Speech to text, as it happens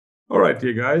All right,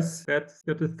 dear guys, let's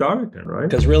get this started then, right?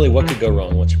 Because really, what could go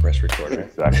wrong once you press record, right?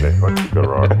 Exactly. What could go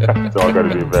wrong? It's all got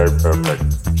to be very perfect.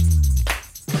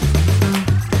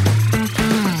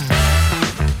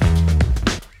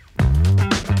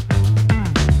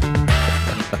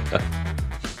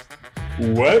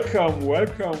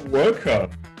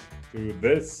 Welcome to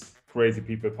this Crazy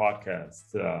People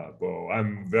podcast, Beau.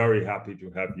 I'm very happy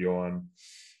to have you on.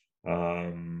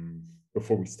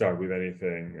 Before we start with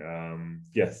anything,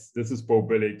 yes, this is Beau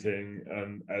Billington,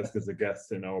 and as a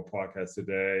guest in our podcast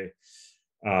today,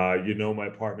 my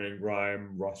partner in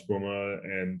crime, Ross Brummer,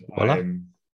 and Voila. I'm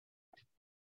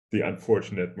the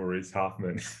unfortunate Maurice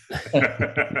Hoffman.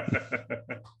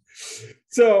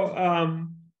 So,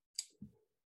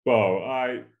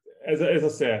 Beau, as I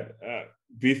said,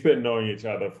 we've been knowing each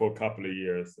other for a couple of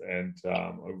years, and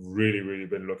I've really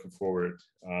been looking forward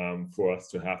for us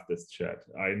to have this chat.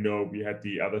 I know we had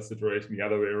the other situation the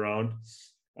other way around,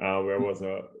 where I was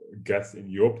a guest in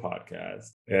your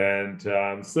podcast. And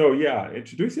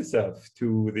introduce yourself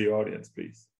to the audience,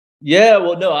 please. Yeah,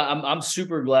 well, no, I'm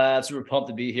super glad, super pumped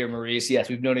to be here, Maurice. Yes,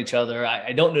 we've known each other.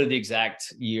 I don't know the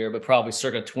exact year, but probably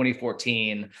circa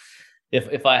 2014.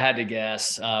 If I had to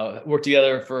guess, worked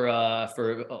together for a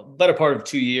better part of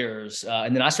 2 years.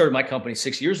 And then I started my company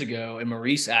 6 years ago, and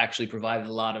Maurice actually provided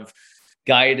a lot of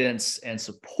guidance and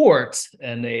support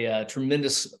and a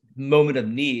tremendous moment of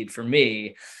need for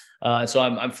me. So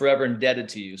I'm forever indebted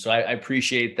to you. So I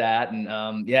appreciate that. And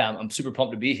I'm super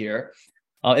pumped to be here.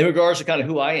 In regards to kind of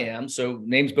who I am, so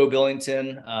name's Beau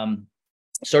Billington.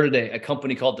 Started a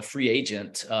company called the Free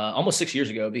Agent almost 6 years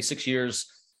ago. It'll be 6 years.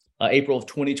 April of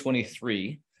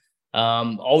 2023.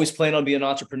 Always plan on being an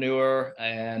entrepreneur,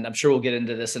 and I'm sure we'll get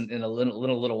into this in a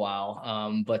little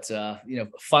while. But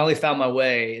finally found my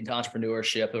way into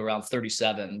entrepreneurship around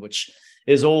 37, which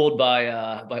is old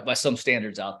by some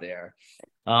standards out there.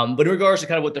 But in regards to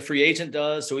kind of what the Free Agent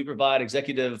does, so we provide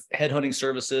executive headhunting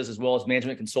services as well as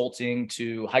management consulting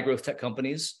to high growth tech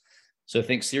companies. So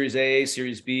think Series A,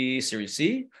 Series B, Series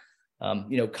C.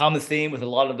 Common theme with a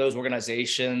lot of those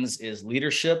organizations is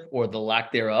leadership or the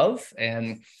lack thereof.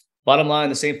 And bottom line,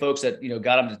 the same folks that,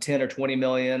 got them to 10 or 20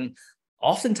 million,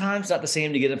 oftentimes not the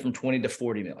same to get them from 20 to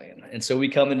 40 million. And so we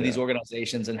come into these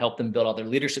organizations and help them build out their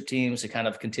leadership teams to kind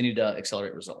of continue to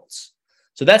accelerate results.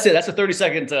 So that's it. That's a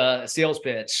 30-second sales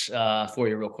pitch for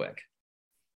you real quick.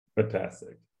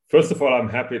 Fantastic. First of all, I'm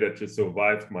happy that you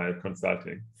survived my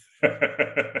consulting.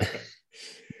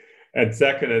 And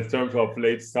second, in terms of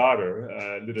late starter,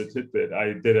 a little tidbit,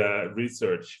 I did a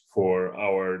research for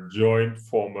our joint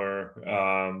former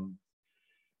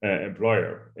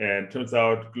employer. And turns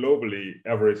out globally,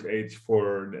 average age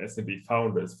for an SMB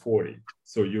founder is 40.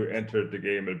 So you entered the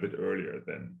game a bit earlier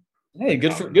than. Hey,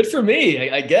 good for me,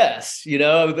 I guess,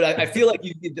 but I feel like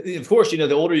of course,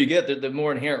 the older you get, the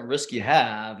more inherent risk you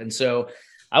have. And so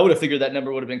I would have figured that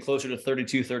number would have been closer to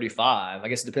 32, 35. I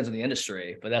guess it depends on the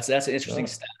industry, but that's an interesting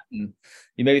stat. And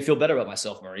you made me feel better about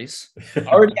myself, Maurice.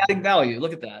 Already adding value.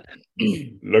 Look at that.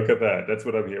 Look at that. That's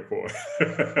what I'm here for.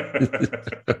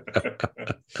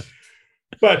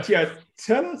 But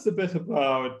tell us a bit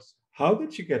about how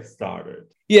did you get started?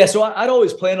 Yeah, so I'd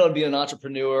always planned on being an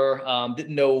entrepreneur.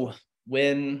 Didn't know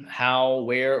when, how,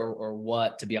 where, or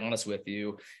what, to be honest with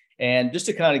you. And just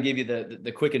to kind of give you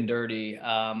the quick and dirty,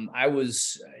 I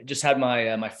just had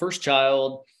my first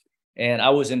child, and I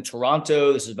was in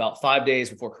Toronto. This is about 5 days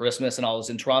before Christmas, and I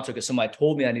was in Toronto because somebody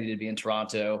told me I needed to be in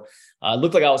Toronto. It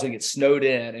looked like I was going to get snowed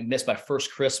in and miss my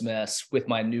first Christmas with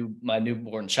my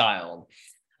newborn child.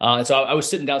 And so I was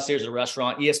sitting downstairs at a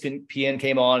restaurant. ESPN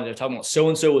came on, and they're talking about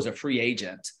so-and-so was a free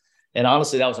agent. And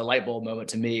honestly, that was a light bulb moment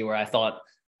to me where I thought,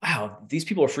 wow, these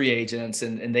people are free agents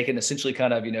and they can essentially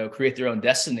kind of, create their own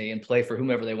destiny and play for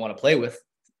whomever they want to play with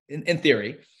in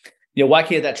theory. Why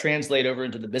can't that translate over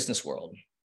into the business world?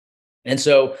 And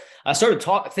so I started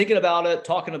talking about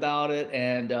it.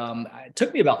 And it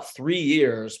took me about 3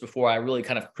 years before I really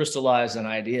kind of crystallized an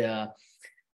idea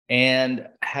and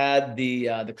had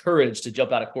the courage to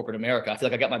jump out of corporate America. I feel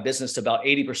like I got my business to about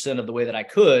 80% of the way that I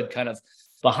could, kind of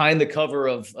behind the cover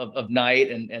of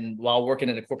night and while working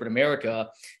in a corporate America,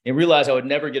 and realized I would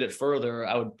never get it further.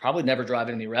 I would probably never drive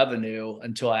any revenue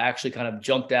until I actually kind of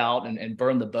jumped out and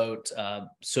burned the boat,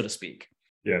 so to speak.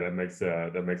 Yeah, that makes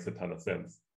a ton of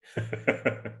sense.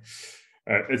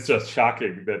 It's just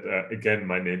shocking that again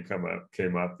my name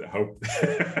came up. I hope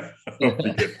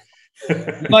we get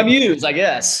my muse, I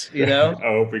guess. I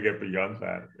hope we get beyond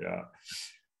that. Yeah.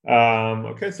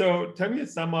 Okay, so tell me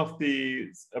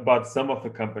about some of the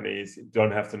companies. You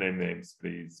don't have to name names,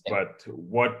 please. Yeah. But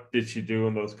what did you do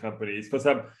in those companies? Because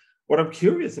what I'm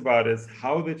curious about is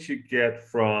how did you get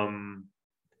from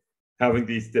having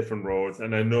these different roles,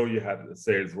 and I know you had a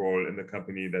sales role in the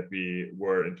company that we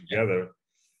were in together,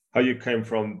 how you came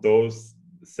from those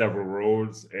several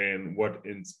roles and what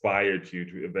inspired you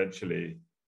to eventually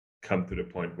come to the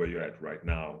point where you're at right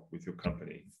now with your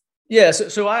company. Yeah,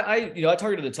 so I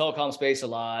targeted the telecom space a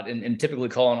lot, and typically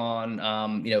calling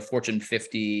on Fortune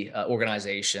 50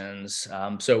 organizations.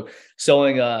 So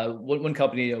selling one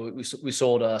company, we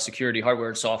sold security hardware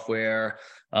and software.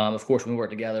 Of course, when we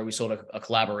worked together, we sold a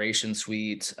collaboration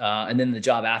suite, and then the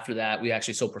job after that, we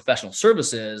actually sold professional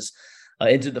services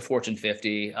into the Fortune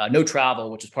 50. No travel,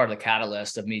 which is part of the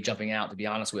catalyst of me jumping out, to be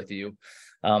honest with you.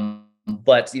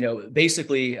 But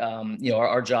basically,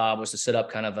 our job was to set up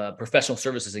kind of a professional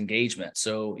services engagement.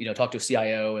 So talk to a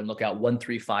CIO and look out 1,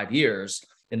 3, 5 years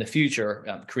in the future,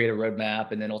 create a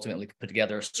roadmap, and then ultimately put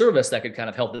together a service that could kind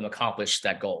of help them accomplish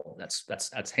that goal.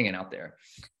 That's hanging out there.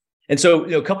 And so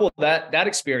a couple of that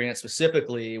experience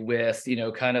specifically with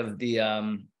kind of the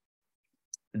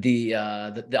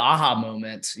aha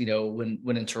moment,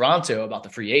 when in Toronto about the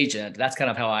free agent. That's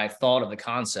kind of how I thought of the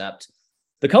concept.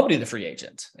 The company, the free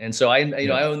agent. And so I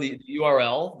own the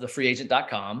URL,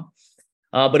 thefreeagent.com.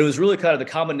 But it was really kind of the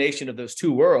combination of those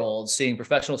two worlds, seeing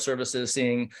professional services,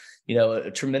 seeing,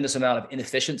 a tremendous amount of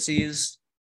inefficiencies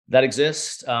that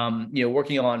exist,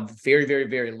 working on very, very,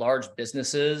 very large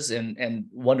businesses and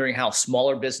wondering how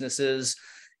smaller businesses,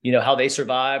 how they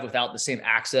survive without the same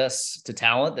access to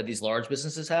talent that these large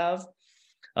businesses have.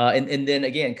 And then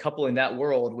again, coupling that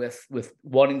world with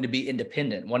wanting to be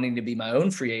independent, wanting to be my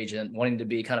own free agent, wanting to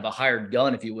be kind of a hired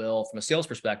gun, if you will, from a sales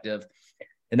perspective.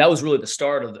 And that was really the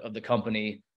start of the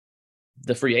company,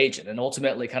 the free agent. And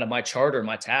ultimately kind of my charter,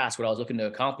 my task, what I was looking to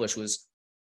accomplish was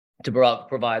to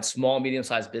provide small,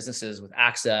 medium-sized businesses with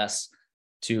access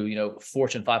to,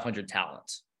 Fortune 500 talent.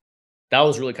 That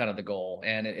was really kind of the goal.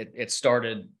 And it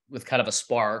started with kind of a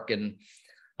spark, and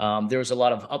there was a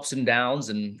lot of ups and downs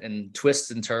and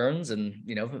twists and turns, and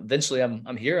eventually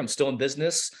I'm here. I'm still in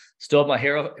business, still have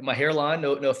my hairline.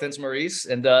 No offense, Maurice,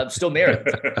 and I'm still married.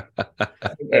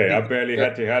 Hey, I barely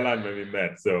had the hairline when we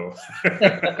met, so.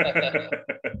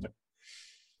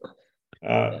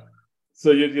 So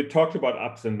you talked about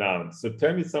ups and downs. So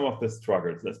tell me some of the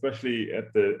struggles, especially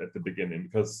at the beginning,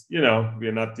 because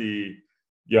we're not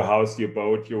your house, your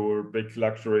boat, your big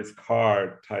luxurious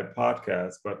car type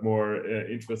podcast, but more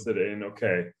interested in,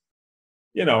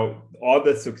 all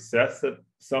the success that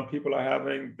some people are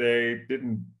having, they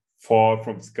didn't fall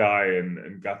from sky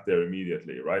and got there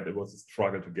immediately, right? It was a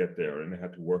struggle to get there, and they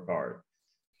had to work hard.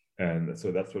 And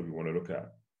so that's what we want to look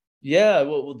at. Yeah,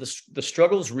 well, the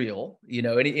struggle's real.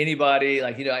 Anybody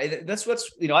that's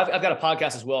what's I've got a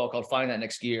podcast as well called Finding That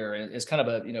Next Gear, and it's kind of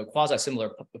a quasi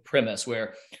similar premise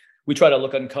where we try to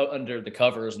look under the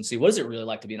covers and see what is it really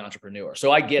like to be an entrepreneur.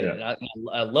 So I get it.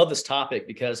 I love this topic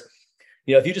because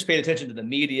if you just paid attention to the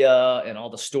media and all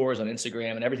the stories on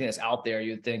Instagram and everything that's out there,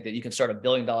 you'd think that you can start a $1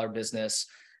 billion business,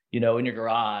 in your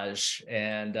garage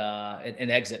and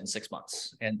exit in 6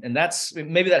 months. And that's,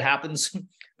 maybe that happens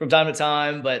from time to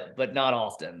time, but not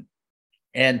often.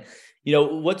 And,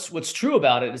 what's true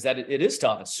about it is that it is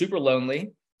tough. It's super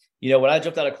lonely. When I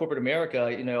jumped out of corporate America,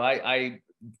 I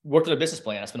worked on a business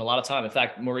plan. I spent a lot of time. In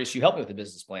fact, Maurice, you helped me with the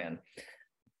business plan.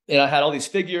 And I had all these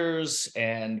figures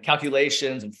and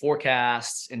calculations and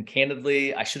forecasts. And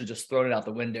candidly, I should have just thrown it out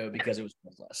the window because it was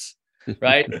worthless.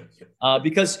 Right?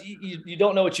 Because you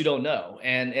don't know what you don't know.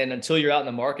 And until you're out in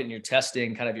the market and you're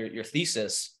testing kind of your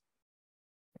thesis,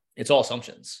 it's all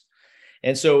assumptions.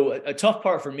 And so a tough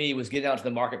part for me was getting out to the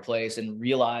marketplace and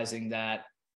realizing that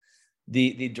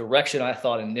the direction I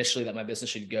thought initially that my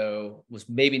business should go was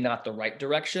maybe not the right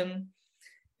direction.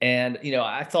 And,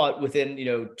 I thought within,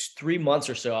 3 months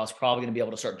or so, I was probably going to be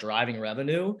able to start driving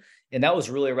revenue. And that was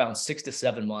really around 6 to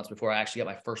 7 months before I actually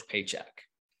got my first paycheck.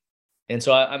 And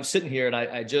so I'm sitting here and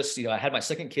I just, I had my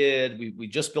second kid. We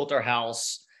just built our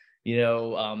house,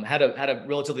 had a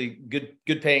relatively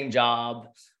good paying job.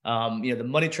 The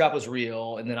money trap was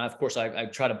real. And then of course I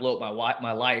try to blow up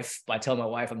my life by telling my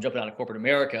wife I'm jumping out of corporate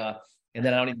America, and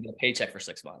then I don't even get a paycheck for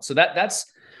 6 months. So that's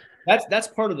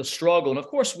part of the struggle. And of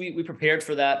course we prepared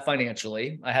for that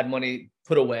financially. I had money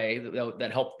put away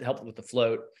that helped with the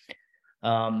float.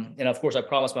 And of course I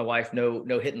promised my wife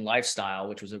no hitting lifestyle,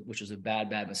 which was a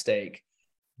bad mistake.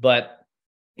 But,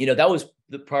 that was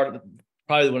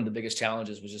probably one of the biggest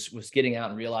challenges was getting out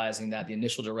and realizing that the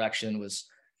initial direction was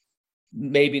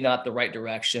maybe not the right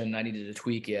direction. I needed to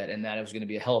tweak it, and that it was going to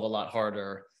be a hell of a lot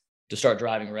harder to start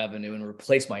driving revenue and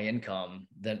replace my income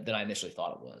than I initially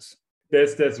thought it was.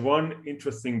 There's one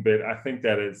interesting bit. I think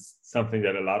that is something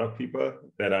that a lot of people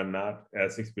that are not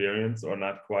as experienced or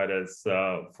not quite as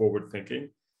forward thinking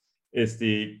is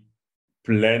the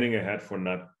planning ahead for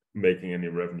not making any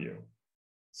revenue.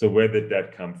 So where did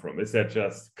that come from? Is that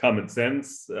just common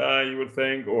sense, you would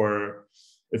think, or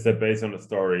is that based on a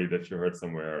story that you heard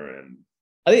somewhere? And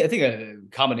I think a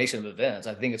combination of events.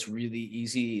 I think it's really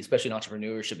easy, especially in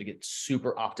entrepreneurship, to get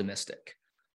super optimistic.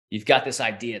 You've got this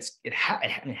idea; it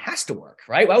has to work,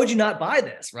 right? Why would you not buy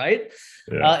this, right?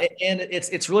 yeah. And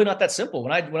it's really not that simple.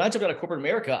 When I jumped out of corporate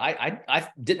America, I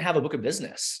didn't have a book of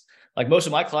business. Like most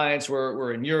of my clients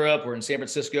were in Europe, were in San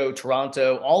Francisco,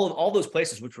 Toronto, all those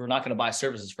places which were not going to buy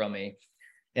services from me.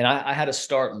 And I had to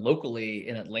start locally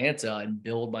in Atlanta and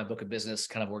build my book of business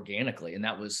kind of organically. And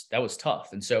that was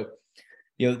tough. And so,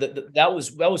 that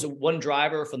was one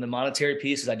driver from the monetary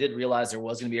piece, is I did realize there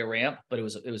was going to be a ramp, but it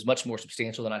was much more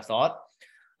substantial than I thought.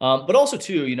 But also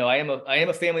too, I am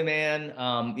a family man.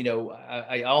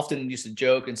 I often used to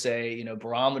joke and say,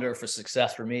 barometer for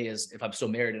success for me is if I'm still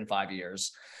married in 5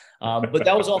 years. But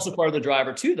that was also part of the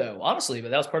driver too, though, honestly. But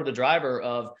that was part of the driver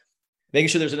of making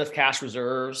sure there's enough cash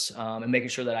reserves, and making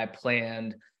sure that I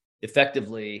planned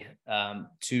effectively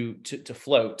to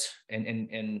float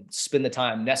and spend the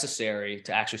time necessary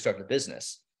to actually start the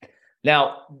business.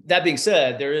 Now, that being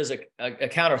said, there is a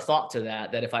counter thought to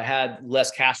that if I had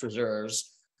less cash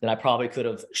reserves, then I probably could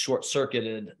have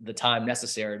short-circuited the time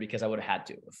necessary because I would have had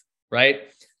to, right?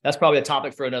 That's probably a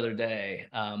topic for another day.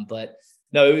 But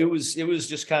no, it was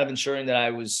just kind of ensuring that I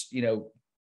was,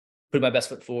 putting my best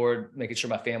foot forward, making sure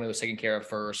my family was taken care of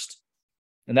first.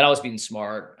 And that I was being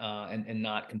smart and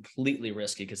not completely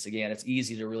risky. Because again, it's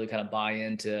easy to really kind of buy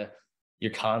into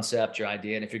your concept, your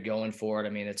idea. And if you're going for it, I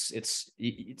mean, it's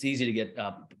easy to get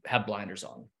have blinders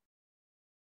on.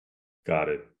 Got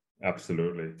it.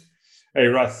 Absolutely. Hey,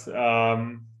 Russ,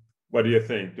 what do you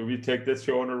think? Do we take this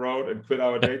show on the road and quit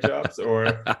our day jobs,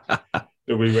 or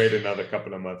do we wait another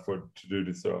couple of months to do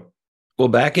this show? Well,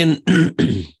 back in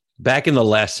the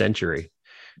last century,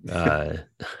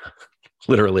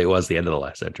 literally it was the end of the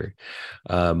last century.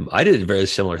 I did a very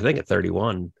similar thing at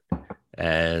 31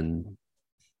 and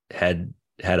had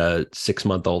a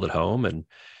 6-month-old at home and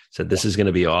said, this is going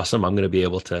to be awesome. I'm going to be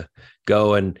able to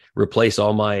go and replace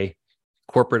all my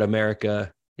corporate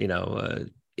America,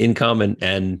 income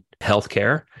and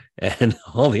healthcare and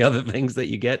all the other things that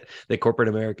you get that corporate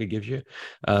America gives you.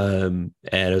 And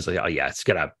it was like, oh yeah, it's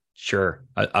gonna, sure.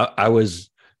 I was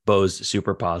Beau's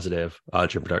super positive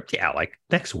entrepreneur. Yeah, like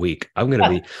next week I'm gonna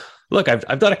be. Look,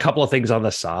 I've done a couple of things on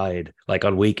the side, like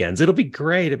on weekends. It'll be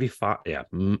great. It'll be fun. Yeah.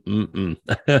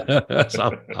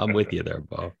 So I'm with you there,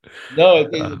 Beau. No,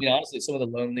 honestly, some of the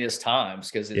loneliest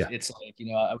times, because it's like,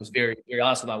 I was very, very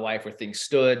honest with my wife where things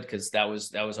stood, because that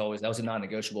was a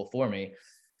non-negotiable for me.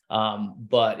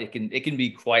 But it can be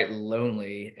quite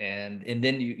lonely, and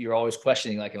then you're always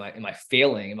questioning, like, am I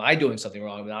failing? Am I doing something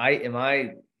wrong? Am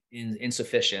I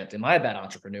insufficient? Am I a bad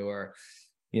entrepreneur?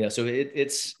 So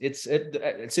it's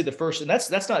I'd say the first, and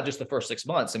that's not just the first 6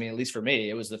 months. I mean, at least for me,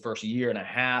 it was the first year and a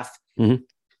half,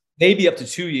 maybe up to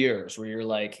 2 years, where you're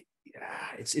like,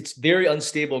 it's very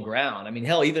unstable ground. I mean,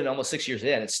 hell, even almost 6 years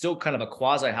in, it's still kind of a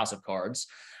quasi house of cards.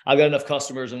 I've got enough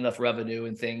customers and enough revenue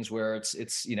and things where it's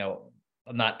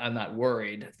I'm not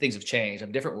worried. Things have changed. I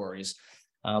have different worries.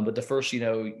 But the first,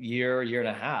 year and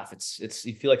a half, it's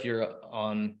you feel like you're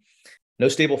on no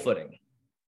stable footing.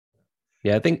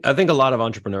 Yeah, I think a lot of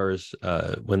entrepreneurs,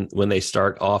 when they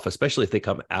start off, especially if they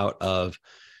come out of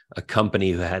a company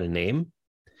who had a name,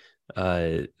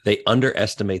 they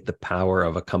underestimate the power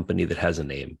of a company that has a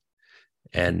name,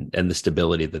 and the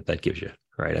stability that gives you,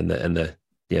 right? And the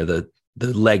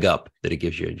leg up that it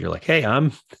gives you. And you're like, hey,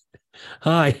 I'm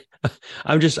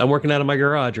working out of my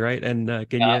garage, right? And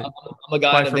can you? I'm a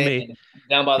guy for me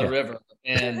down by the river,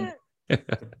 and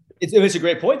it's a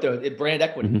great point though. Brand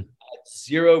equity. Mm-hmm.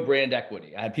 Zero brand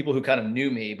equity. I had people who kind of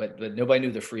knew me, but nobody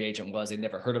knew the free agent was. They'd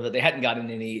never heard of it. They hadn't gotten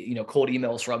any, cold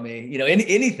emails from me,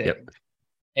 anything. Yep.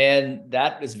 And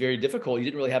that is very difficult. You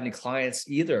didn't really have any clients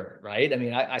either, right? I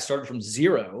mean, I started from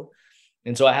zero.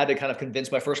 And so I had to kind of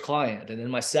convince my first client, and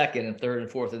then my second and third and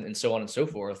fourth, and so on and so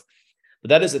forth. But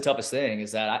that is the toughest thing,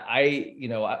 is that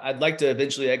I'd like to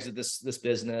eventually exit this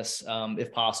business,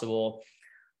 if possible.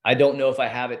 I don't know if I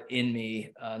have it in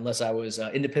me, unless I was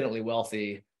independently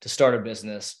wealthy, to start a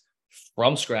business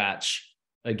from scratch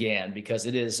again, because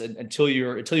it is, until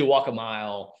you walk a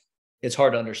mile, it's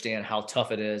hard to understand how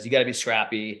tough it is. You got to be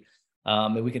scrappy.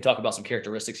 And we can talk about some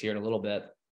characteristics here in a little bit,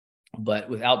 but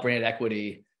without brand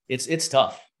equity, it's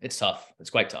tough. It's tough. It's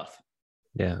quite tough.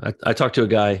 Yeah. I talked to a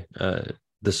guy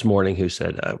this morning who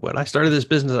said, when I started this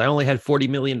business, I only had $40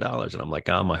 million. And I'm like,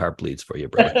 oh, my heart bleeds for you,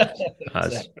 brother. I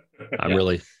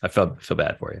feel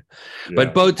bad for you. Yeah.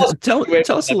 But Beau,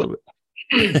 tell us a little bit.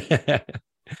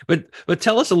 But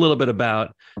tell us a little bit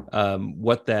about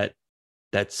what that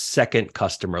second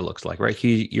customer looks like, right?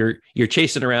 You're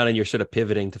chasing around and you're sort of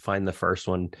pivoting to find the first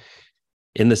one.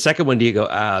 In the second one, do you go,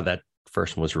 that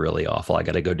first one was really awful, I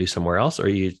got to go do somewhere else, or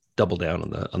you double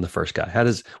down on the first guy?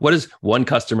 What does one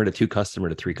customer to two customer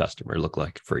to three customer look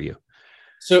like for you?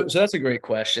 So that's a great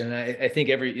question. I think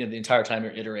the entire time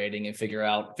you're iterating and figuring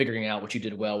out what you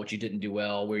did well, what you didn't do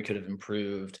well, where you could have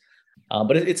improved.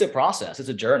 But it's a process. It's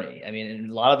a journey. I mean,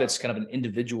 and a lot of it's kind of an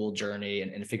individual journey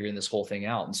and figuring this whole thing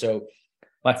out. And so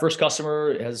my first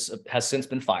customer has since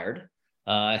been fired.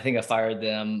 I think I fired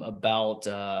them about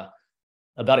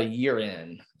a year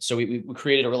in. So we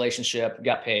created a relationship,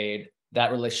 got paid.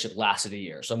 That relationship lasted a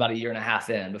year. So about a year and a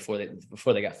half in before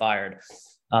they got fired.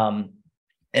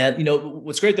 And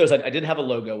what's great though is I did have a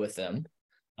logo with them,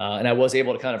 and I was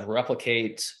able to kind of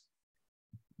replicate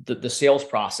the sales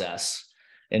process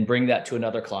and bring that to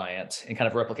another client and kind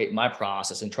of replicate my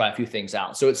process and try a few things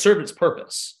out. So it served its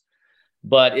purpose,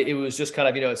 but it was just kind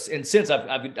of and since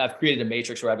I've created a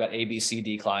matrix where I've got A, B, C,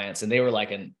 D clients, and they were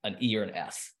like an E or an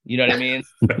F. You know what I mean?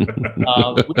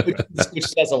 which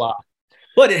says a lot.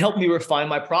 But it helped me refine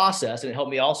my process, and it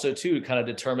helped me also too kind of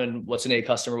determine what's an A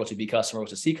customer, what's a B customer,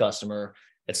 what's a C customer,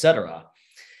 et cetera.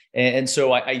 And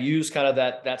so I used kind of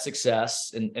that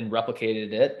success and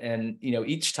replicated it. And,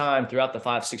 each time throughout the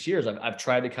 5-6 years, I've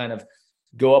tried to kind of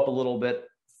go up a little bit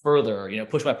further,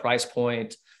 push my price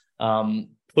point,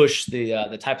 push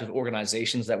the types of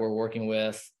organizations that we're working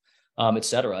with, et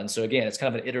cetera. And so again, it's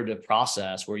kind of an iterative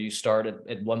process where you start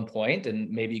at one point and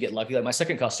maybe you get lucky. Like my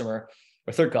second customer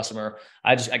or third customer,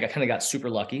 I kind of got super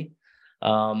lucky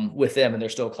with them, and they're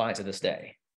still clients to this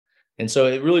day. And so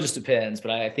it really just depends. But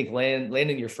I think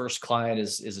landing your first client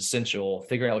is essential.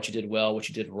 Figuring out what you did well, what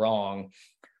you did wrong,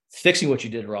 fixing what you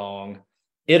did wrong,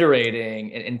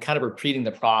 iterating, and kind of repeating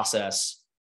the process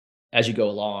as you go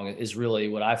along is really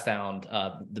what I found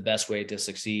the best way to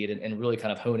succeed and really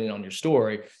kind of hone in on your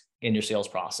story in your sales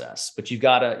process. But you've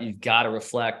got to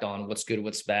reflect on what's good,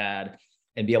 what's bad,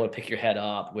 and be able to pick your head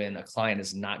up when a client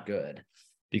is not good,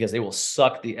 because they will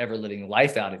suck the ever living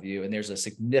life out of you. And there's a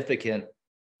significant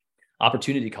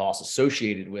opportunity cost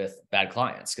associated with bad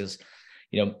clients. Because,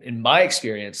 in my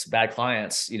experience, bad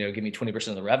clients, give me 20%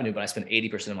 of the revenue, but I spend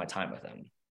 80% of my time with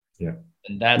them. Yeah.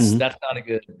 And that's not a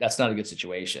good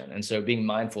situation. And so being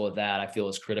mindful of that, I feel,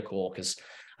 is critical, because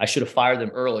I should have fired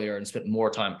them earlier and spent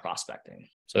more time prospecting.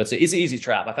 So it's an easy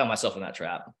trap. I found myself in that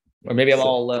trap. Or maybe I'm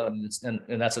all alone,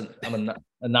 and I'm an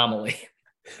anomaly.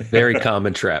 Very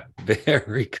common trap.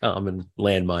 Very common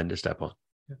landmine to step on.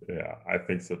 Yeah, I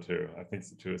think so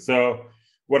too. So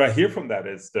what I hear from that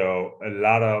is, though,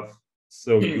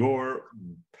 your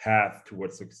path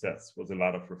towards success was a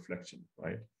lot of reflection,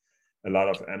 right? A lot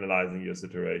of analyzing your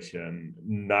situation,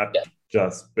 not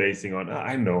just basing on,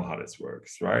 I know how this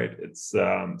works, right? It's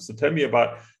so tell me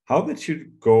about, how did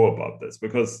you go about this?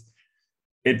 Because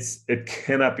it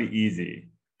cannot be easy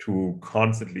to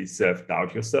constantly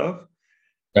self-doubt yourself,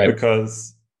 right?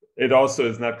 Because it also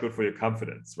is not good for your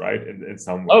confidence, right? In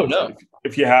some ways. Oh no.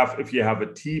 If you have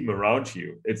a team around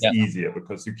you, it's easier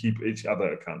because you keep each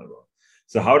other accountable.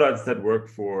 So how does that work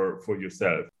for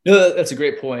yourself? That's a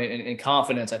great point. And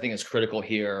confidence, I think, is critical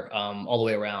here, all the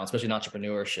way around, especially in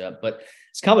entrepreneurship. But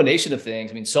it's a combination of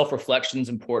things. I mean, self-reflection is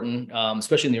important,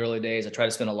 especially in the early days. I try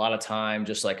to spend a lot of time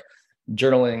just like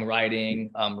journaling,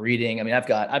 writing, reading. I mean, I've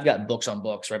got books on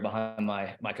books right behind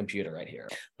my computer right here.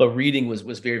 But reading was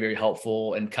very, very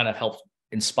helpful and kind of helped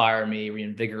inspire me,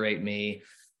 reinvigorate me,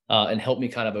 and help me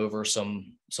kind of over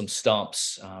some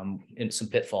stumps and some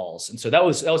pitfalls. And so that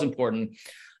was important.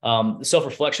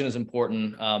 Self-reflection is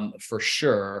important for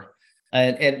sure.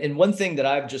 And one thing that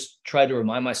I've just tried to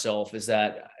remind myself is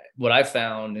that what I've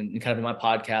found, and kind of in my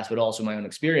podcast, but also my own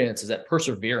experience, is that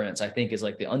perseverance, I think, is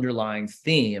like the underlying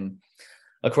theme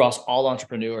across all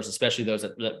entrepreneurs, especially those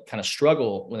that kind of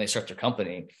struggle when they start their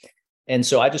company. And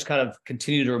so I just kind of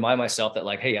continue to remind myself that,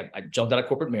 like, hey, I jumped out of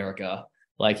corporate America.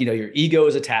 Like, your ego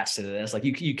is attached to this. Like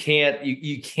you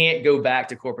can't go back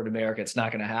to corporate America. It's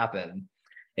not going to happen.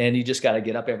 And you just got to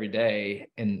get up every day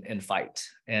and fight.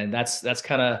 And that's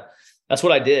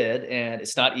what I did. And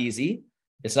it's not easy.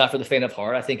 It's not for the faint of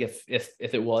heart. I think if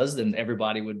it was, then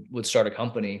everybody would start a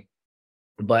company.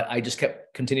 But I just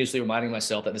kept continuously reminding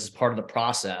myself that this is part of the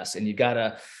process. And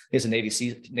it's a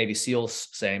Navy SEALs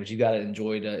saying, but you got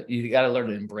to learn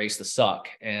to embrace the suck.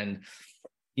 And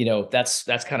that's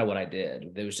kind of what I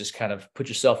did. It was just kind of put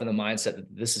yourself in the mindset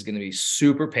that this is going to be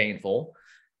super painful.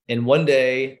 And one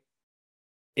day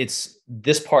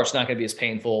this part's not going to be as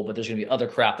painful, but there's going to be other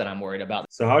crap that I'm worried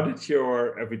about. So how did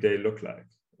your everyday look like?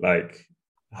 Like,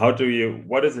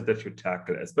 what is it that you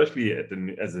tackle, especially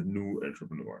as a new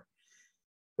entrepreneur,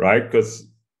 right? Because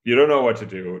you don't know what to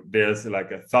do. There's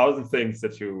like 1,000 things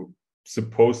that you're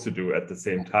supposed to do at the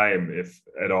same time, if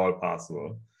at all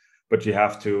possible. But you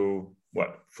have to,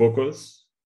 focus,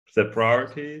 set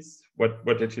priorities. What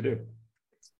did you do?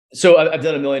 So I've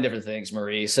done a million different things,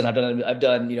 Maurice, and I've done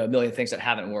a million things that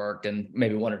haven't worked, and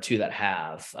maybe one or two that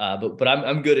have. But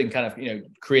I'm good in kind of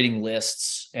creating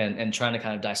lists and trying to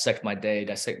kind of dissect my day,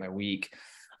 dissect my week.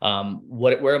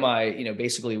 Where am I?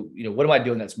 Basically, what am I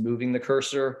doing that's moving the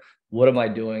cursor? What am I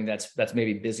doing that's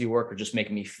maybe busy work or just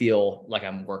making me feel like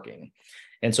I'm working?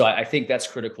 And so I think that's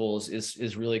critical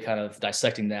is really kind of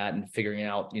dissecting that and figuring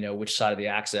out which side of the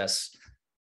axis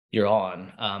you're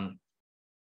on.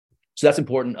 So that's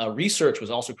important. Research was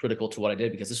also critical to what I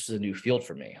did because this was a new field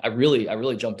for me. I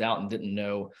really jumped out and didn't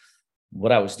know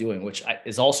what I was doing, which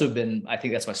has also been, I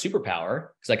think that's my superpower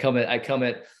because I come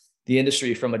at the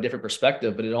industry from a different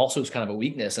perspective, but it also is kind of a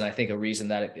weakness. And I think a reason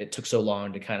that it took so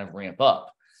long to kind of ramp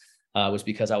up was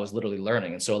because I was literally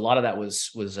learning. And so a lot of that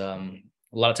was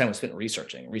a lot of time was spent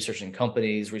researching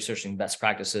companies, researching best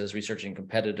practices, researching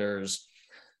competitors,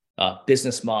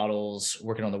 business models,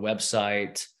 working on the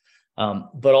website.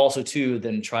 But also too,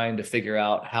 then trying to figure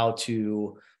out how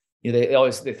to,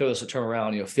 they throw this term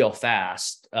around, fail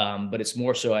fast. But it's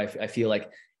more so I feel like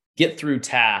get through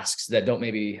tasks that don't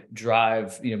maybe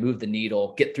drive, move the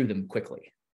needle, get through them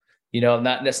quickly.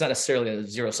 That's not necessarily a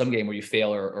zero sum game where you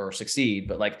fail or succeed,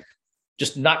 but like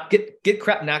just not get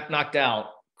crap knocked out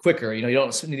quicker. You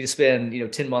don't need to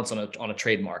spend 10 months on a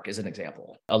trademark as an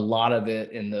example. A lot of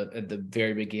it at the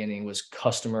very beginning was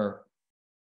customer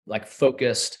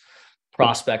focused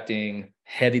prospecting,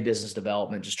 heavy business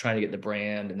development, just trying to get the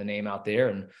brand and the name out there.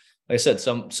 And like I said,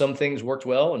 some things worked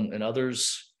well and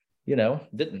others,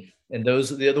 didn't. And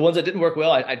those the ones that didn't work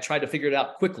well, I tried to figure it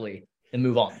out quickly and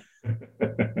move on.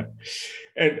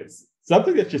 And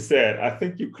something that you said, I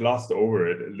think you glossed over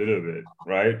it a little bit,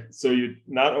 right? So you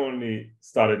not only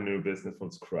started a new business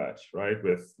from scratch, right,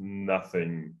 with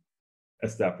nothing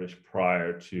established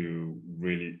prior to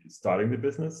really starting the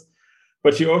business,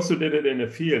 but you also did it in a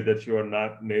field that you are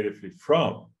not natively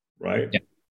from, right? Yeah.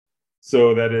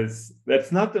 So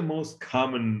that's not the most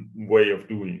common way of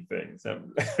doing things.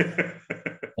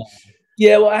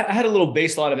 Yeah, well, I had a little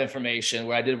baseline of information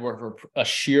where I did work for a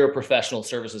sheer professional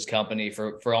services company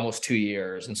for almost 2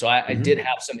 years. And so I did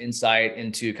have some insight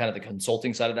into kind of the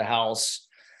consulting side of the house.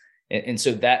 And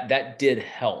so that did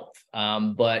help.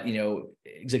 But,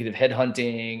 executive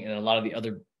headhunting and a lot of the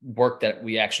other work that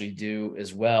we actually do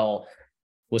as well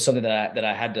was something that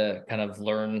I had to kind of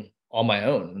learn on my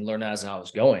own and learn as I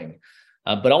was going.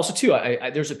 But also too,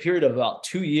 there's a period of about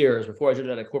 2 years before I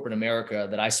jumped out of corporate America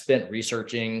that I spent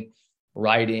researching,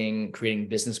 writing, creating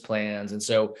business plans. And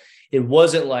so it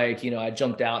wasn't like, I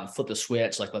jumped out and flipped the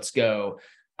switch, like, let's go.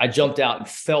 I jumped out and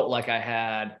felt like I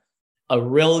had a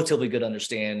relatively good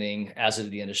understanding as of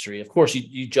the industry. Of course,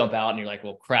 you jump out and you're like,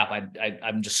 well, crap,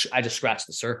 I just scratched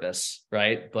the surface,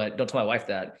 right? But don't tell my wife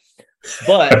that.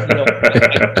 But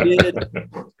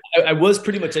I was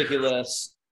pretty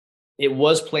meticulous. It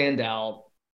was planned out,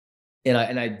 and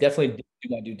I definitely did do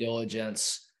my due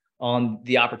diligence on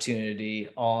the opportunity,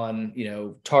 on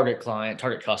target client,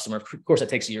 target customer. Of course, that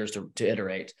takes years to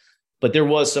iterate, but there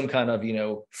was some kind of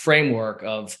framework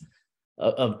of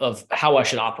how I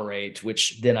should operate,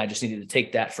 which then I just needed to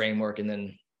take that framework and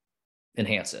then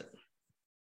enhance it.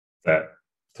 That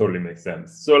totally makes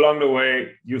sense. So along the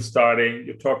way, you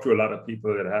talk to a lot of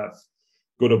people that have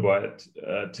good or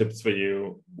bad tips for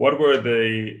you. What were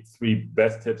the 3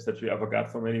 best tips that you ever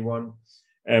got from anyone?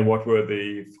 And what were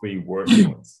the 3 worst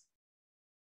ones?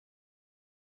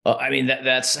 I mean,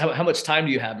 that's how much time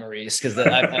do you have, Maurice? Because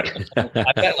I've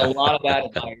gotten a lot of bad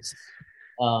advice.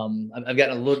 I've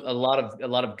gotten a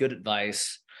lot of good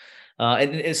advice.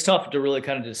 And it's tough to really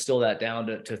kind of distill that down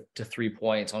to 3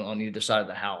 points on either side of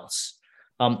the house.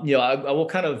 I will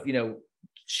kind of,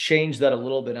 change that a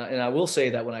little bit. And I will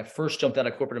say that when I first jumped out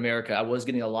of corporate America, I was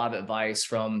getting a lot of advice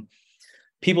from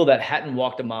people that hadn't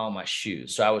walked a mile in my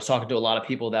shoes. So I was talking to a lot of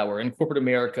people that were in corporate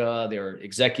America, they were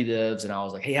executives. And I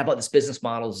was like, hey, how about this business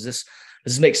model? Does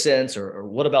this make sense? Or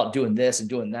what about doing this and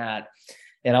doing that?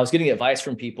 And I was getting advice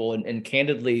from people, and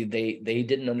candidly, they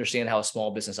didn't understand how a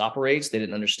small business operates. They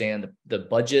didn't understand the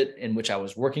budget in which I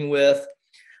was working with.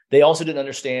 They also didn't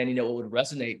understand, what would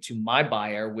resonate to my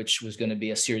buyer, which was going to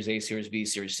be a Series A, Series B,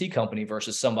 Series C company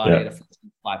versus somebody at a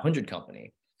 500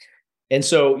 company. And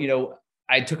so,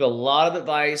 I took a lot of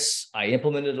advice. I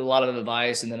implemented a lot of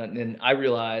advice. And then I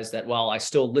realized that while I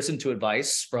still listen to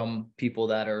advice from people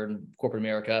that are in corporate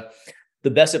America, the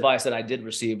best advice that I did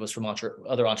receive was from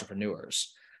other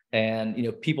entrepreneurs. And,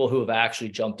 people who have actually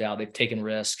jumped out, they've taken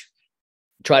risk,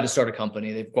 tried to start a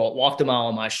company, they've walked a mile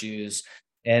in my shoes.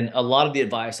 And a lot of the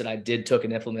advice that I took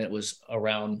and implement was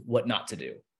around what not to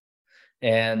do.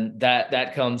 And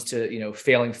that comes to,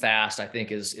 failing fast, I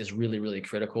think is really, really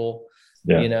critical.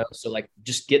 Yeah. So like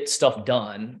just get stuff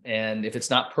done. And if it's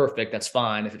not perfect, that's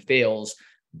fine. If it fails,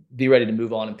 be ready to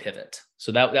move on and pivot.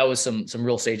 So that was some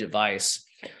real sage advice.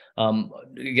 I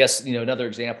guess, another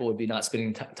example would be not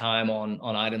spending time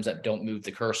on items that don't move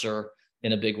the cursor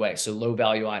in a big way. So low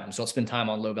value items, don't spend time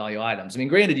on low value items. I mean,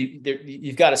 granted,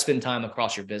 you've got to spend time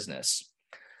across your business,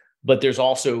 but there's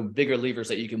also bigger levers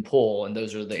that you can pull. And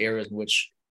those are the areas in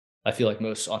which I feel like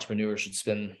most entrepreneurs should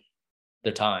spend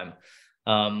their time.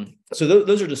 So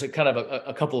those are just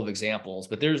a couple of examples,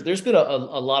 but there's been a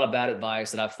lot of bad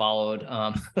advice that I've followed.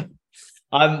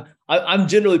 I'm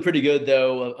generally pretty good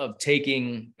though of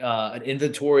taking an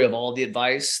inventory of all the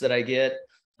advice that I get,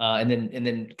 and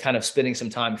then kind of spending some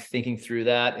time thinking through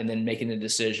that and then making a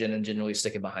decision and generally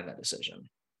sticking behind that decision.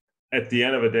 At the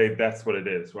end of the day, that's what it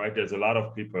is, right? There's a lot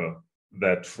of people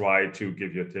that try to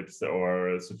give you tips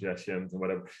or suggestions and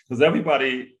whatever, because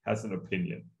everybody has an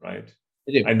opinion, right?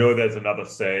 I know there's another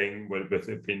saying with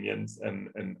opinions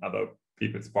and other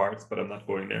people's parts, but I'm not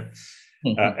going there.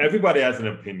 Everybody has an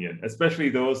opinion, especially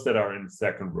those that are in the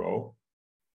second row,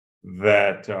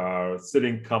 that are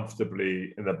sitting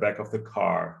comfortably in the back of the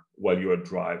car while you are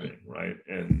driving, right?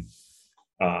 And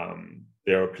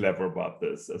they're clever about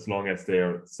this as long as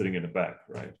they're sitting in the back,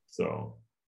 right? So.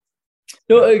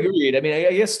 No, agreed. I mean,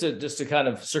 I guess just to kind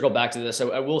of circle back to this,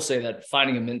 I will say that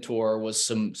finding a mentor was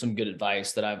some good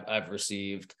advice that I've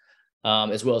received,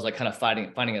 as well as like kind of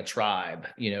finding a tribe,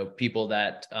 people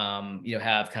that,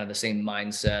 have kind of the same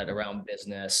mindset around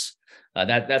business.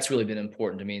 That's really been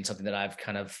important to me and something that I've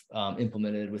kind of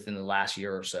implemented within the last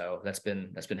year or so. That's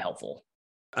been helpful.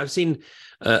 I've seen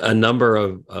a number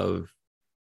of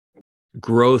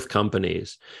growth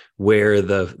companies where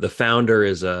the founder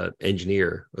is a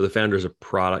engineer or the founder is a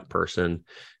product person,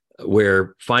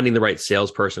 where finding the right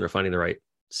salesperson or finding the right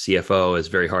CFO is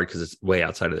very hard because it's way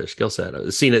outside of their skill set.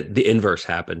 I've seen it the inverse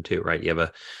happen too, right? You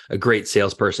have a great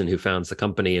salesperson who founds the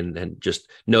company and just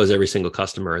knows every single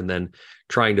customer, and then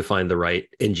trying to find the right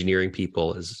engineering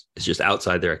people is just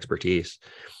outside their expertise.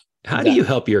 How do you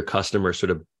help your customers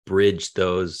sort of bridge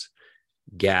those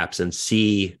gaps and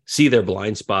see their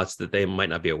blind spots that they might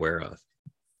not be aware of?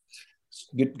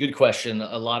 Good question.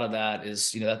 A lot of that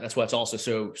is, that's why it's also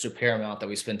so paramount that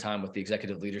we spend time with the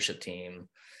executive leadership team,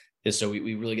 is so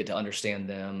we really get to understand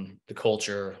them, the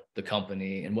culture, the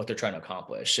company, and what they're trying to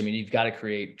accomplish. I mean, you've got to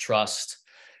create trust,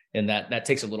 and that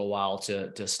takes a little while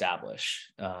to establish.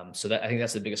 So that, I think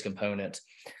that's the biggest component.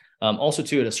 Also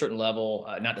too, at a certain level,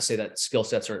 not to say that skill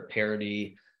sets are at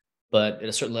parity, but at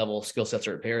a certain level, skill sets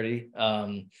are at parity.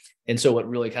 And so what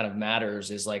really kind of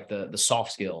matters is like the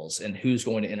soft skills and who's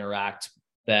going to interact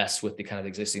best with the kind of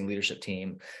existing leadership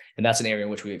team. And that's an area in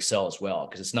which we excel as well,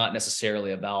 because it's not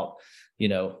necessarily about,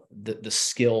 the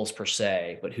skills per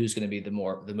se, but who's going to be the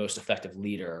most effective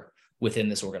leader within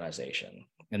this organization.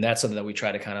 And that's something that we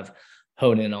try to kind of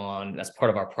hone in on. That's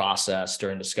part of our process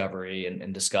during discovery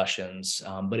and discussions.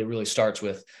 But it really starts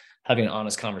with having an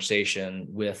honest conversation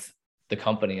with the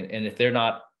company. And if they're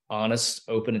not honest,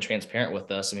 open, and transparent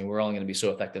with us, I mean, we're only going to be so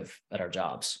effective at our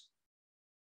jobs.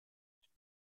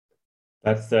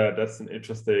 That's an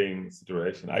interesting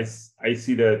situation. I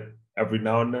see that every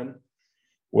now and then,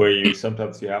 where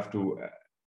sometimes you have to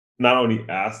not only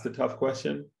ask the tough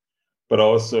question, but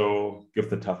also give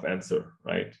the tough answer,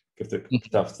 right? Give the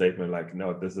tough statement, like,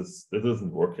 no, this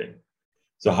isn't working.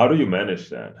 So how do you manage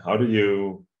that? How do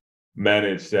you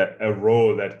manage that, a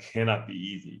role that cannot be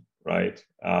easy, right?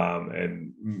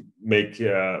 And make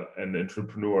an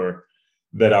entrepreneur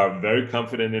that are very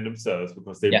confident in themselves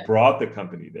because they brought the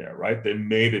company there, right? They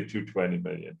made it to 20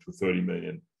 million, to 30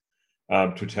 million,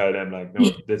 to tell them like,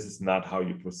 no, this is not how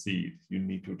you proceed. You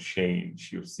need to change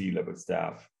your C-level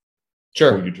staff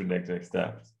for you to next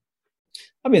steps.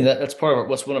 I mean, that's part of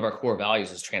what's one of our core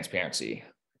values is transparency.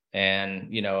 And,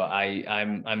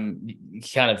 I'm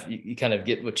you kind of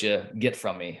get what you get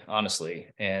from me, honestly.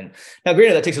 And now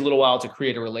granted, that takes a little while to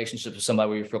create a relationship with somebody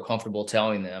where you feel comfortable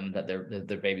telling them that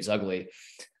their baby's ugly.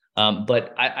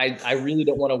 But I really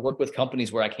don't want to work with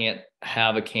companies where I can't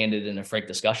have a candid and a frank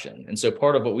discussion. And so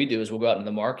part of what we do is we'll go out into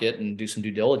the market and do some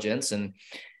due diligence. And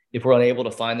if we're unable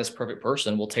to find this perfect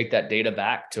person, we'll take that data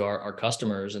back to our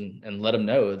customers and let them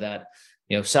know that,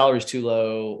 salary's too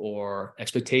low or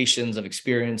expectations of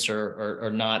experience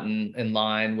are not in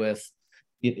line with,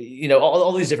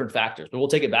 all these different factors. But we'll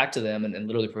take it back to them and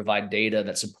literally provide data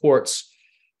that supports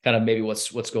kind of maybe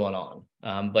what's going on.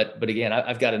 But again,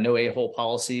 I've got a no a-hole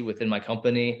policy within my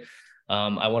company.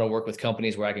 I want to work with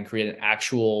companies where I can create an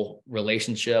actual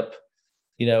relationship,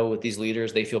 with these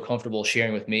leaders. They feel comfortable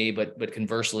sharing with me, but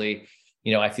conversely,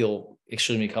 I feel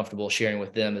extremely comfortable sharing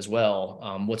with them as well,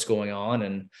 what's going on,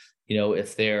 and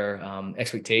if their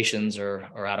expectations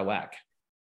are out of whack.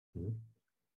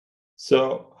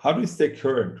 So how do you stay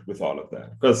current with all of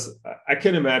that? Because I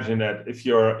can imagine that if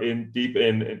you're deep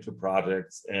into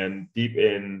projects and deep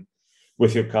in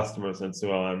with your customers and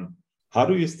so on, how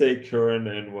do you stay current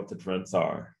in what the trends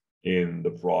are in the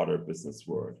broader business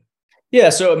world? Yeah.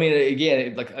 So, I mean,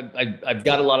 again, like I've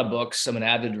got a lot of books. I'm an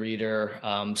avid reader.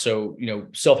 So,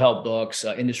 self-help books,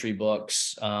 industry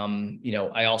books.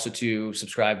 I also too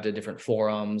subscribe to different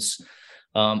forums.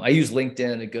 I use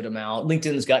LinkedIn a good amount.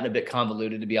 LinkedIn's gotten a bit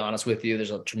convoluted, to be honest with you.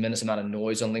 There's a tremendous amount of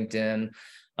noise on LinkedIn.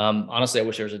 Honestly, I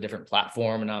wish there was a different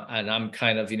platform, and I'm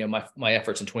kind of, my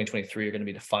efforts in 2023 are going to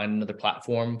be to find another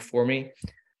platform for me.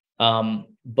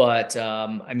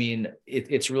 I mean,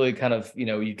 it's really kind of,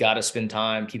 you've got to spend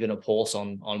time keeping a pulse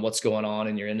on what's going on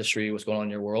in your industry, what's going on in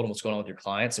your world, and what's going on with your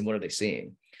clients, and what are they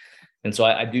seeing. And so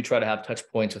I do try to have touch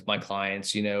points with my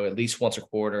clients, at least once a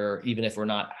quarter, even if we're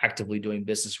not actively doing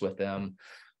business with them,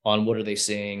 on what are they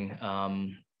seeing,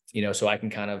 so I can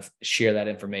kind of share that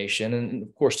information. And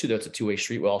of course, too, that's a two-way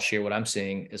street where I'll share what I'm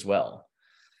seeing as well.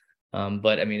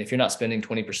 But I mean, if you're not spending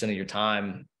 20% of your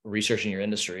time researching your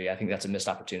industry, I think that's a missed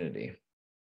opportunity.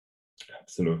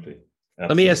 Absolutely.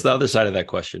 Let me ask the other side of that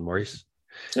question, Maurice.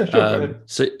 Yeah, sure. Go ahead.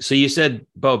 So you said,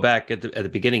 Beau, back at the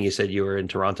beginning, you said you were in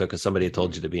Toronto because somebody had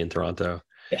told you to be in Toronto.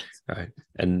 Yes. All right.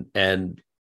 And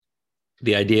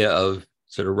the idea of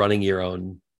sort of running your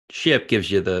own ship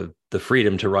gives you the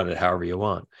freedom to run it however you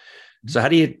want. So how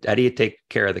do you take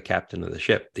care of the captain of the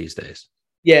ship these days?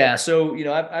 Yeah. So,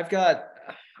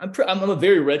 I'm a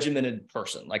very regimented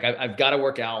person. Like I've got to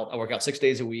work out. I work out 6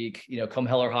 days a week, come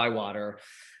hell or high water.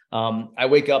 I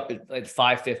wake up at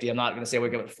 5:50. I'm not going to say I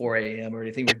wake up at 4 a.m. or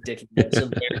anything ridiculous.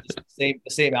 The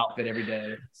same outfit every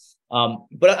day.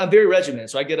 But I'm very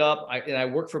regimented. So I get up and I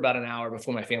work for about an hour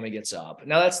before my family gets up.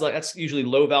 Now that's usually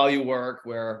low value work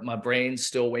where my brain's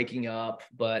still waking up,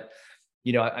 but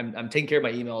I'm taking care of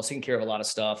my emails, taking care of a lot of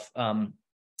stuff.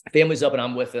 Family's up and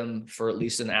I'm with them for at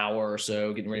least an hour or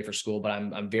so, getting ready for school, but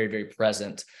I'm very, very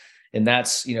present. And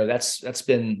that's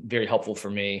been very helpful for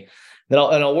me. Then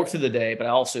I'll work through the day, but I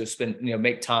also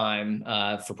make time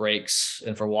for breaks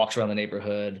and for walks around the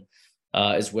neighborhood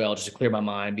as well, just to clear my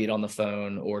mind, be it on the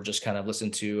phone or just kind of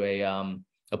listen to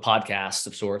a podcast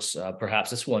of sorts. Perhaps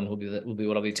this one will be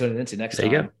what I'll be tuning into next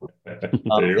time. Yeah.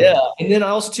 And then I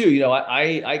also too,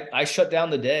 I shut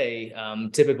down the day,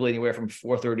 typically anywhere from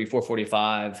 4:30,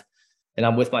 4:45, and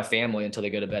I'm with my family until they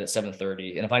go to bed at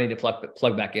 7:30. And if I need to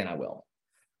plug back in, I will.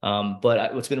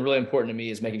 But what's been really important to me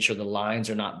is making sure the lines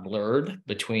are not blurred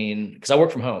because I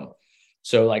work from home.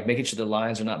 So like making sure the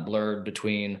lines are not blurred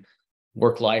between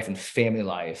work life and family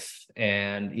life.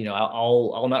 And,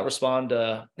 I'll not respond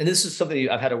to, and this is something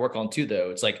I've had to work on too,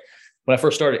 though. It's like when I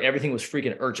first started, everything was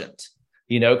freaking urgent,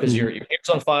 because your hair's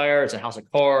on fire. It's a house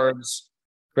of cards,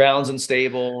 ground's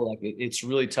unstable. Like it's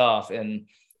really tough. And,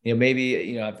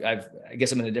 maybe, I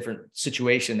guess I'm in a different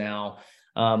situation now.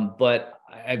 But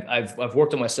I've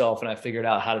worked on myself and I figured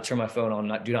out how to turn my phone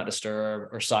on, do not disturb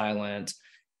or silent,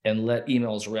 and let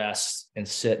emails rest and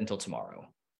sit until tomorrow.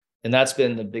 And that's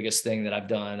been the biggest thing that I've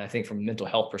done. I think from a mental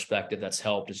health perspective, that's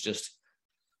helped, is just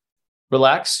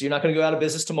relax. You're not going to go out of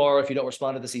business tomorrow if you don't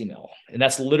respond to this email. And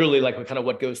that's literally like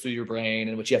what goes through your brain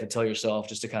and what you have to tell yourself,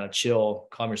 just to kind of chill,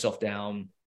 calm yourself down,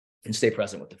 and stay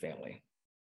present with the family.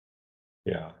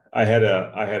 Yeah. I had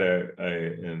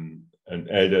an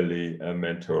elderly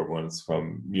mentor once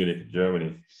from Munich,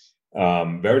 Germany,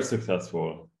 very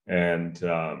successful. And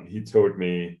he told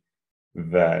me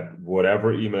that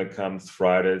whatever email comes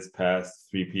Fridays past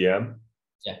 3 p.m.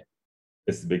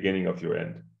 is the beginning of your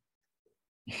end.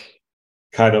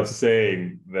 Kind of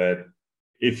saying that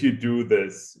if you do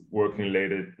this working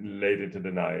late into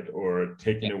the night, or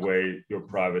taking away your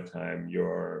private time,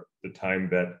 the time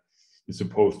that you're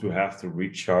supposed to have to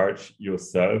recharge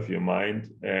yourself, your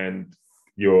mind, and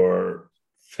your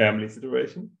family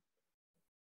situation,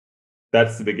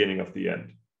 that's the beginning of the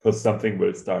end. Because something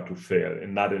will start to fail,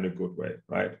 and not in a good way,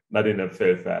 right? Not in a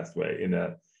fail fast way, in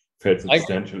a fail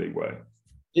substantially way.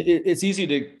 It's easy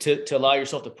to allow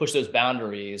yourself to push those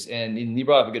boundaries. And you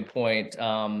brought up a good point.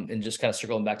 And just kind of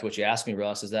circling back to what you asked me,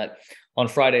 Russ, is that on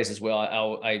Fridays as well,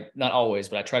 I not always,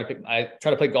 but I try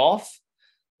to play golf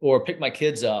or pick my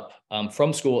kids up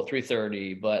from school at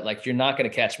 3:30. But like, you're not going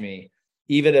to catch me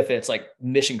even if it's like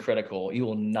mission critical, you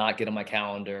will not get on my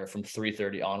calendar from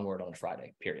 3:30 onward on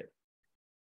Friday, period.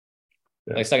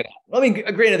 Yeah. Like, it's not gonna happen. I mean,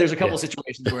 granted, there's a couple of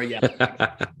situations where, I'm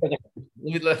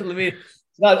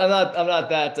not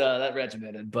that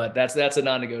regimented, but that's a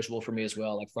non-negotiable for me as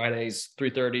well. Like Fridays,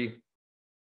 3:30,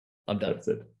 I'm done. That's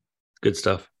it. Good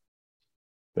stuff.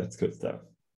 That's good stuff.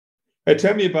 Hey,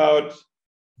 tell me about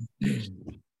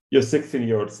your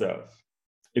 16-year-old self.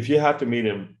 If you had to meet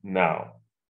him now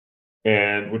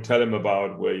and would tell him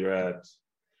about where you're at,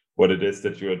 what it is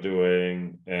that you're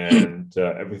doing, and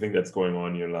everything that's going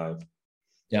on in your life.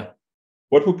 Yeah.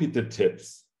 What would be the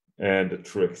tips and the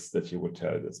tricks that you would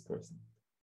tell this person,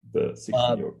 the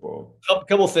 16-year-old Beau? A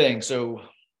couple things. So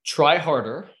try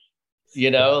harder.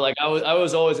 Like I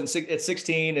was always at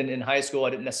 16 and in high school, I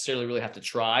didn't necessarily really have to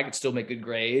try. I could still make good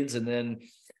grades, and then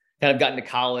kind of got into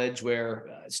college where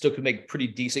I still could make pretty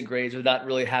decent grades without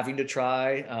really having to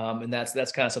try. And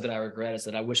that's kind of something I regret, is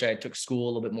that I wish I had took school a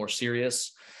little bit more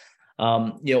serious.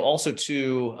 Also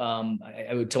too,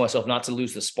 I would tell myself not to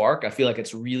lose the spark. I feel like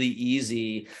it's really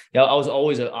easy. I was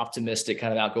always an optimistic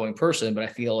kind of outgoing person, but I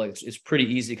feel like it's pretty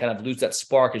easy to kind of lose that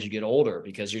spark as you get older,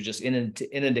 because you're just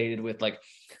inundated with like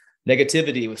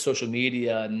negativity with social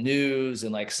media, news,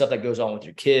 and like stuff that goes on with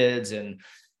your kids and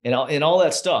all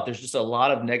that stuff. There's just a lot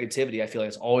of negativity. I feel like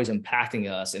it's always impacting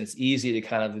us, and it's easy to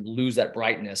kind of lose that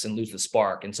brightness and lose the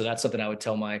spark. And so that's something I would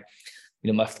tell my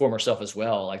former self as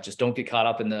well. Like, just don't get caught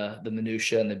up in the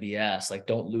minutia and the BS. Like,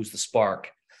 don't lose the spark.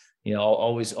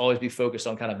 Always be focused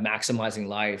on kind of maximizing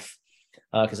life.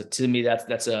 Because to me,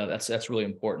 that's really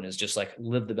important, is just like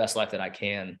live the best life that I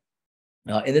can.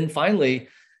 And then finally,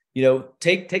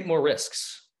 take more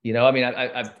risks.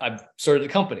 I've started a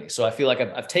company, so I feel like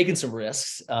I've taken some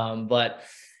risks. But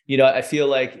I feel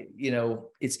like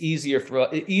it's easy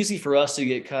for us to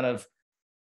get kind of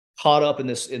caught up in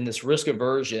this risk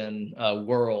aversion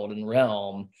world and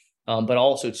realm, but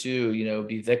also to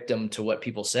be victim to what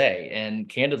people say. And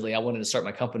candidly, I wanted to start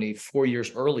my company 4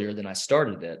 years earlier than I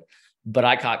started it, but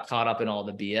I got caught up in all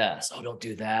the BS. Oh, don't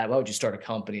do that. Why would you start a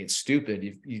company? It's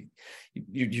stupid.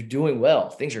 You're doing well.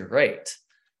 Things are great.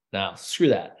 Now, screw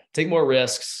that. Take more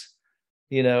risks.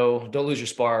 Don't lose your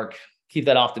spark. Keep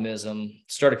that optimism.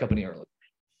 Start a company early.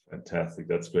 Fantastic.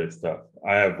 That's great stuff.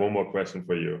 I have one more question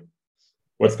for you.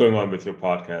 What's going on with your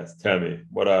podcast? Tell me,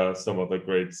 what are some of the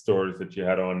great stories that you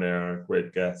had on there,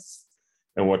 great guests,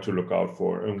 and what to look out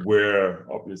for, and where,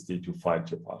 obviously, to find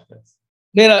your podcast?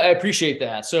 Man, I appreciate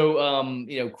that. So,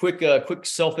 quick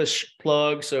selfish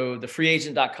plug. So the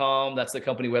freeagent.com, that's the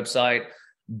company website.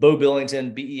 Beau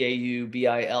Billington,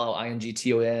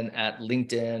 BeauBillington at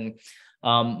LinkedIn.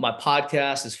 My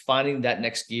podcast is Finding That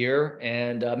Next Gear.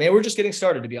 And we're just getting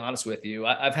started, to be honest with you.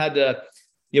 I've had to,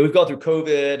 we've gone through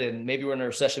COVID, and maybe we're in a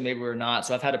recession, maybe we're not.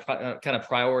 So I've had to kind of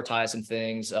prioritize some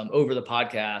things over the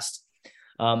podcast.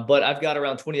 But I've got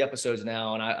around 20 episodes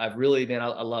now, and I've really,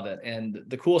 I love it. And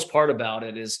the coolest part about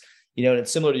it is, and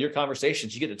it's similar to your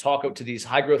conversations, you get to talk to these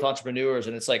high growth entrepreneurs,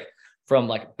 and it's like from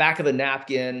like back of the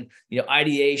napkin,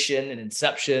 ideation and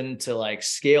inception to like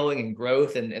scaling and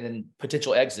growth and then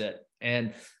potential exit.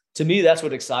 And to me, that's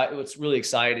what's really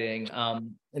exciting.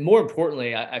 And more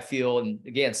importantly, I feel, and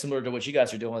again, similar to what you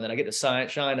guys are doing, that I get to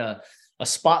shine a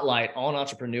spotlight on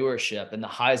entrepreneurship and the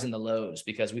highs and the lows,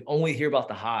 because we only hear about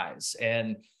the highs.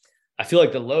 And I feel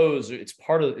like the lows, it's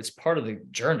part of the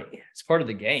journey. It's part of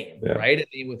the game, right? I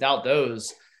mean, without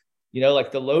those,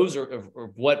 like the lows are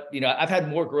what, I've had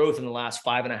more growth in the last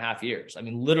 5.5 years. I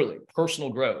mean, literally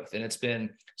personal growth. And it's been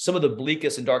some of the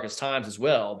bleakest and darkest times as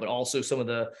well, but also some of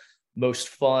the most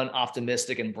fun,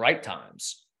 optimistic, and bright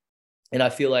times. And I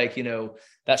feel like,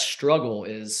 that struggle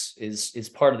is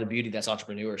part of the beauty that's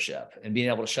entrepreneurship, and being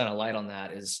able to shine a light on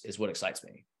that is what excites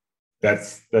me.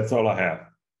 That's all I have.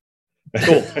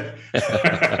 Cool.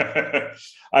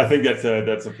 I think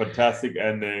that's a fantastic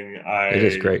ending. It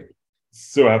is great.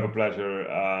 So have a pleasure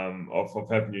of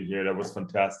having you here. That was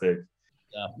fantastic.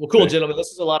 Yeah. Well, cool, gentlemen. This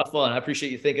was a lot of fun. I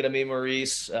appreciate you thinking of me,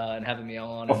 Maurice, and having me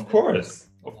on. Of course.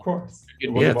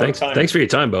 Yeah, thanks for your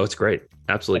time, Beau. It's great.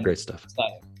 Absolutely great stuff.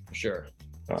 For sure.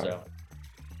 Right.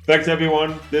 Thanks,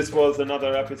 everyone. This was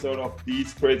another episode of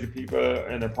These Crazy People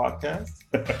in a Podcast.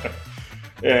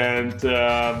 And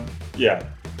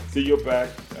see you back.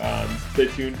 Stay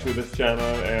tuned to this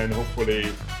channel, and hopefully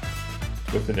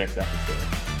with the next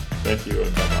episode. Thank you,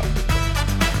 and bye-bye.